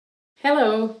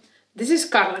Hello, this is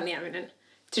Karla Nieminen.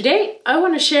 Today I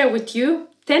want to share with you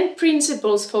 10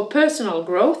 principles for personal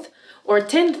growth or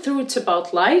 10 truths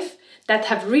about life that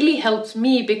have really helped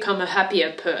me become a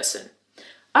happier person.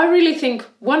 I really think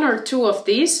one or two of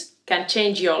these can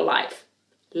change your life.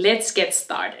 Let's get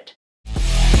started.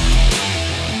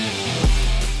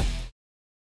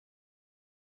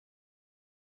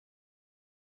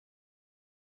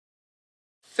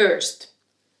 First,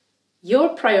 your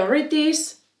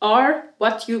priorities are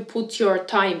what you put your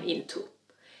time into.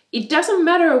 It doesn't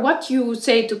matter what you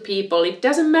say to people, it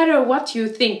doesn't matter what you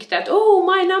think that, oh,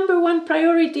 my number one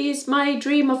priority is my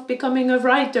dream of becoming a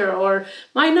writer, or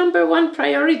my number one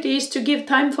priority is to give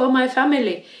time for my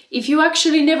family. If you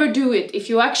actually never do it, if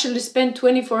you actually spend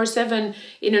 24/7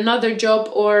 in another job,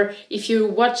 or if you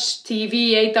watch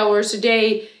TV 8 hours a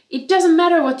day, it doesn't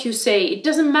matter what you say, it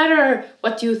doesn't matter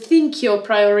what you think your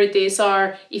priorities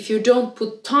are if you don't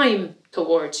put time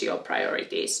towards your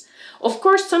priorities. Of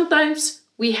course, sometimes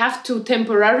we have to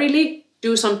temporarily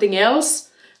do something else,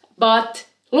 but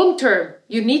long term,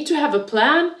 you need to have a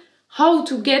plan how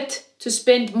to get to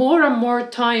spend more and more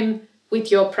time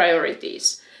with your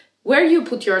priorities. Where you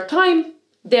put your time,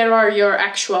 there are your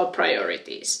actual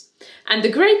priorities. And the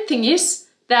great thing is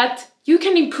that you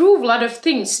can improve a lot of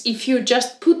things if you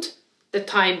just put the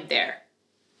time there.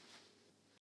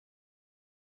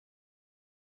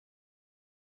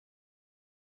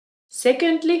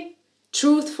 Secondly,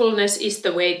 truthfulness is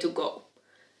the way to go.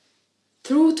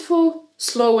 Truthful,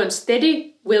 slow and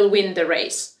steady will win the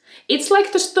race. It's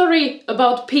like the story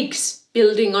about pigs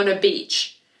building on a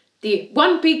beach. The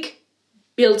one pig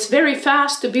builds very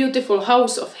fast a beautiful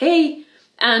house of hay,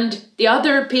 and the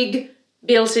other pig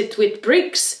builds it with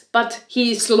bricks, but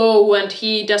he's slow and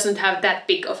he doesn't have that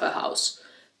big of a house.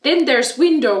 Then there's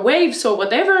wind or waves or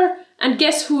whatever, and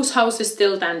guess whose house is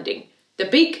still standing? The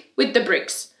pig with the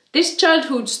bricks. This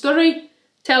childhood story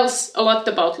tells a lot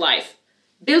about life.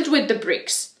 Build with the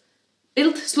bricks.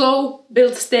 Build slow,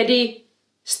 build steady,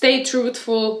 stay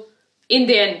truthful. In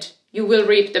the end, you will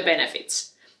reap the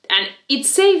benefits. And it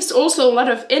saves also a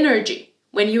lot of energy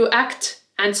when you act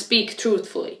and speak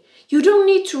truthfully. You don't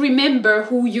need to remember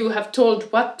who you have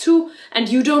told what to, and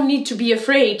you don't need to be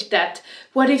afraid that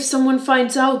what if someone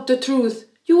finds out the truth?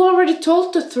 You already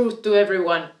told the truth to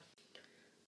everyone.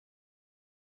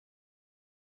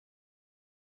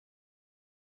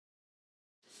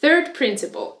 Third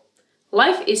principle.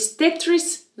 Life is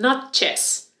Tetris, not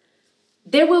chess.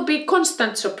 There will be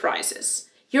constant surprises.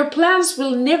 Your plans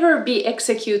will never be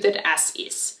executed as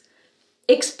is.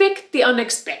 Expect the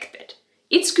unexpected.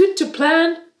 It's good to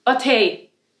plan, but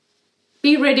hey,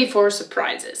 be ready for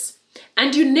surprises.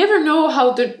 And you never know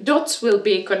how the dots will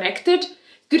be connected.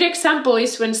 Good example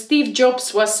is when Steve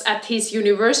Jobs was at his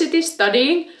university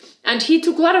studying, and he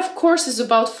took a lot of courses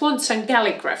about fonts and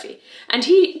calligraphy. And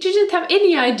he didn't have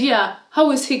any idea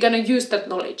how is he gonna use that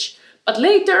knowledge. But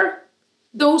later,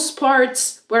 those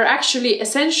parts were actually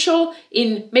essential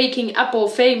in making Apple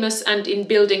famous and in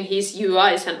building his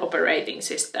UIs and operating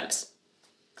systems.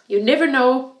 You never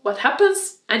know what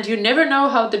happens, and you never know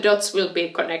how the dots will be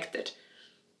connected.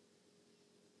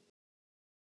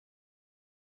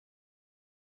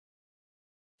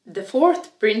 The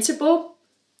fourth principle,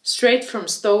 straight from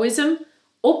Stoicism,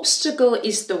 obstacle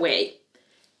is the way.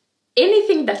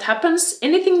 Anything that happens,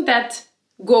 anything that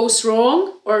goes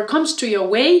wrong or comes to your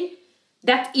way,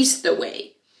 that is the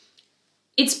way.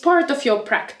 It's part of your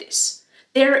practice.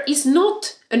 There is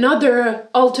not another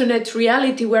alternate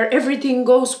reality where everything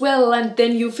goes well and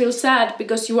then you feel sad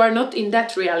because you are not in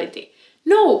that reality.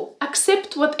 No,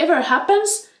 accept whatever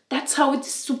happens. That's how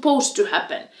it's supposed to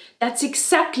happen. That's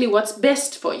exactly what's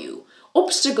best for you.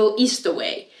 Obstacle is the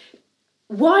way.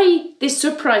 Why this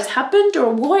surprise happened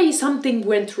or why something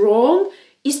went wrong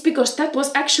is because that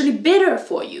was actually better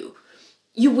for you.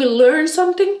 You will learn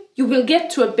something, you will get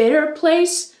to a better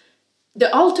place.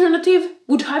 The alternative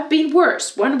would have been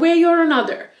worse, one way or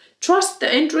another. Trust the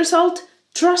end result,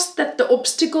 trust that the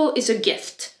obstacle is a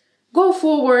gift. Go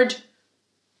forward.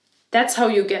 That's how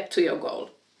you get to your goal.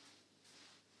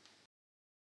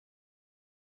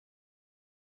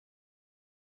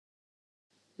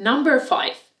 Number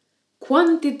 5.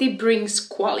 Quantity brings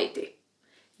quality.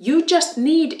 You just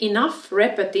need enough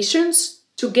repetitions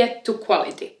to get to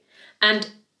quality.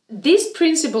 And this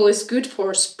principle is good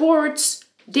for sports,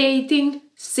 dating,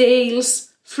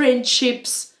 sales,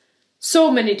 friendships,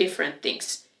 so many different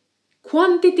things.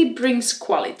 Quantity brings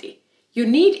quality. You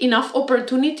need enough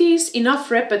opportunities, enough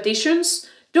repetitions.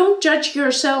 Don't judge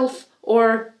yourself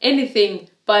or anything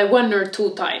by 1 or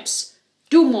 2 times.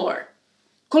 Do more.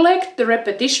 Collect the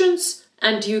repetitions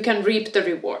and you can reap the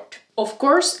reward. Of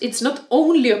course, it's not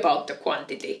only about the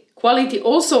quantity. Quality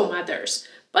also matters,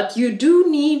 but you do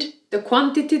need the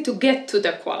quantity to get to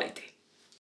the quality.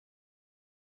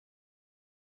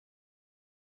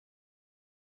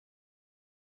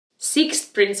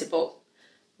 Sixth principle,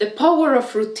 the power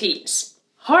of routines.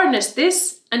 Harness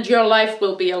this and your life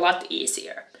will be a lot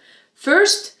easier.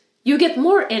 First, you get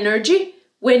more energy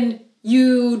when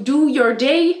you do your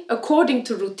day according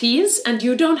to routines and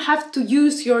you don't have to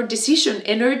use your decision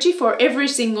energy for every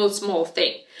single small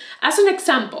thing. As an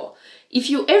example, if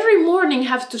you every morning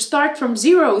have to start from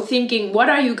zero thinking what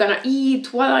are you gonna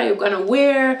eat, what are you gonna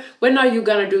wear, when are you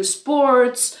gonna do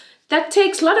sports, that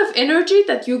takes a lot of energy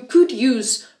that you could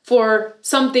use for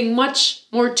something much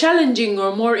more challenging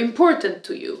or more important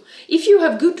to you. If you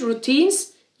have good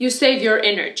routines, you save your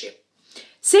energy.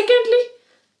 Secondly,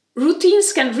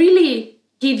 routines can really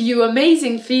give you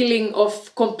amazing feeling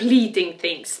of completing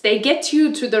things. They get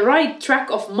you to the right track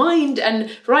of mind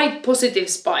and right positive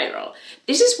spiral.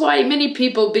 This is why many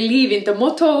people believe in the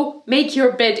motto, make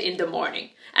your bed in the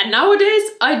morning. And nowadays,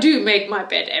 I do make my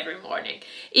bed every morning.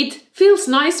 It feels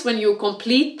nice when you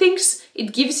complete things,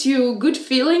 it gives you good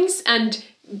feelings and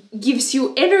gives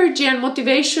you energy and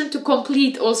motivation to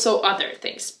complete also other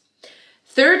things.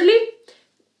 Thirdly,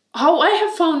 how I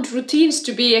have found routines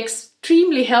to be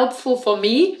extremely helpful for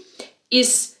me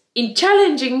is in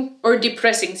challenging or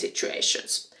depressing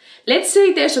situations. Let's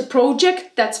say there's a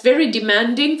project that's very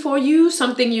demanding for you,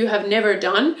 something you have never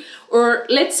done, or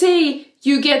let's say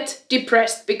you get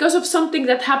depressed because of something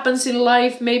that happens in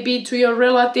life, maybe to your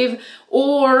relative,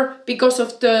 or because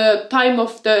of the time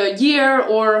of the year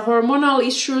or hormonal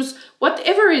issues,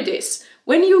 whatever it is.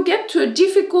 When you get to a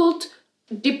difficult,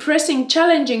 depressing,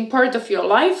 challenging part of your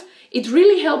life, it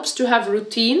really helps to have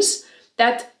routines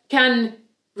that can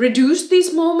reduce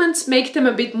these moments, make them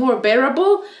a bit more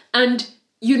bearable, and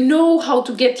you know how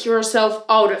to get yourself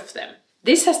out of them.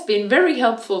 This has been very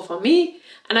helpful for me,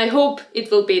 and I hope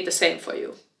it will be the same for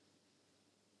you.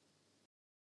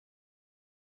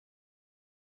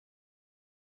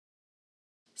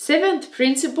 Seventh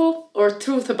principle or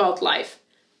truth about life,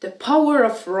 the power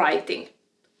of writing.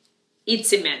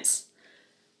 It's immense.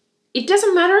 It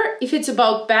doesn't matter if it's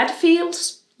about bad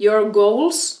feels, your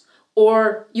goals,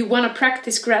 or you want to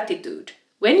practice gratitude.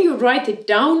 When you write it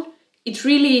down, it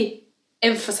really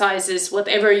emphasizes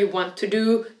whatever you want to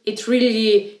do. It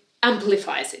really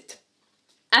amplifies it.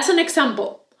 As an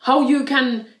example, how you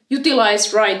can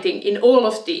utilize writing in all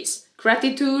of these: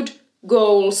 gratitude,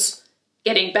 goals,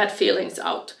 getting bad feelings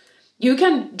out. You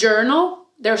can journal.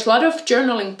 There's a lot of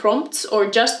journaling prompts, or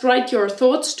just write your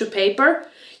thoughts to paper.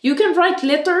 You can write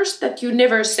letters that you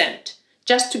never sent,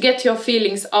 just to get your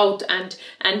feelings out and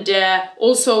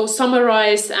also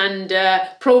summarize and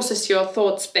process your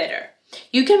thoughts better.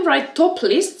 You can write top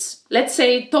lists, let's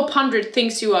say top 100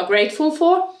 things you are grateful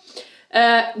for.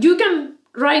 You can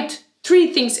write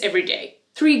 3 things every day,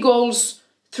 3 goals,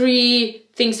 3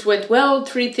 things went well,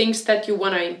 3 things that you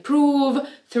want to improve,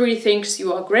 3 things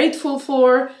you are grateful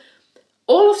for.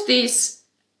 All of these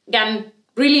can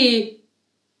really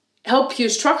help you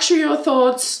structure your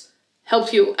thoughts,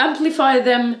 help you amplify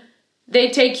them. They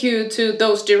take you to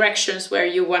those directions where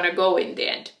you want to go in the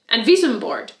end. And vision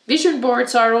board. Vision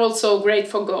boards are also great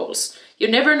for goals. You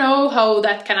never know how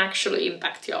that can actually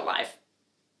impact your life.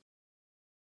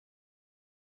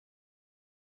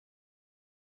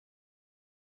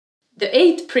 The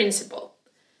 8th principle.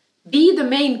 Be the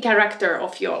main character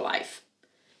of your life.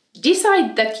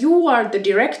 Decide that you are the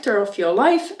director of your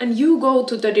life and you go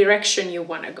to the direction you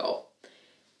want to go.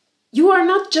 You are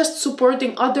not just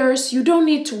supporting others, you don't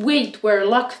need to wait where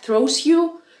luck throws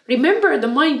you. Remember the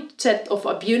mindset of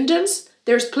abundance.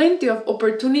 There's plenty of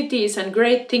opportunities and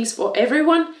great things for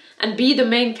everyone, and be the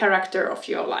main character of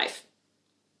your life.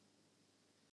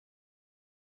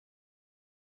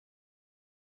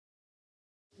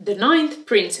 The 9th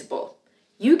principle.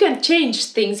 You can change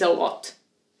things a lot,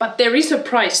 but there is a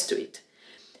price to it.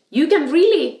 You can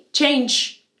really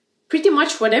change pretty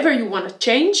much whatever you want to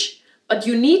change, but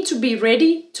you need to be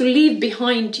ready to leave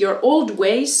behind your old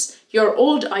ways, your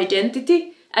old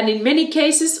identity, and in many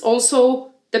cases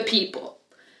also the people.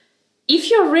 If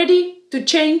you're ready to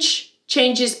change,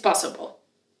 change is possible.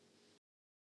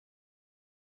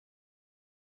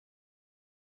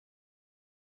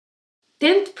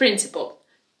 10th principle.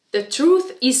 The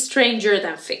truth is stranger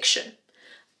than fiction.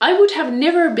 I would have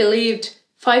never believed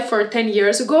 5 or 10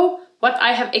 years ago what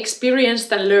I have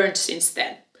experienced and learned since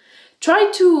then.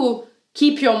 Try to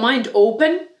keep your mind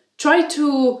open. Try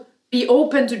to be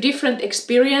open to different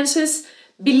experiences.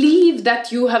 Believe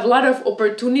that you have a lot of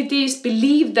opportunities.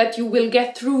 Believe that you will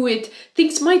get through it.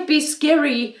 Things might be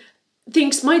scary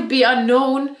things might be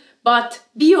unknown, but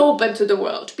be open to the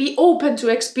world. Be open to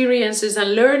experiences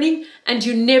and learning, and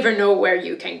you never know where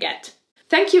you can get.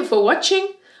 Thank you for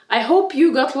watching. I hope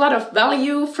you got a lot of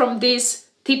value from these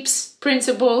tips,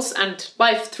 principles, and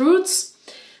life truths.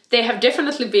 They have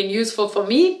definitely been useful for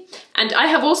me, and I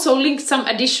have also linked some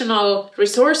additional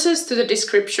resources to the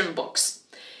description box.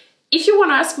 If you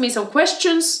want to ask me some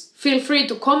questions, feel free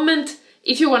to comment.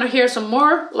 If you want to hear some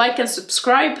more, like and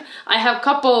subscribe. I have a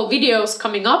couple videos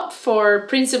coming up for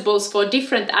principles for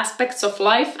different aspects of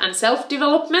life and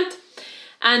self-development,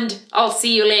 and I'll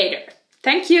see you later.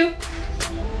 Thank you!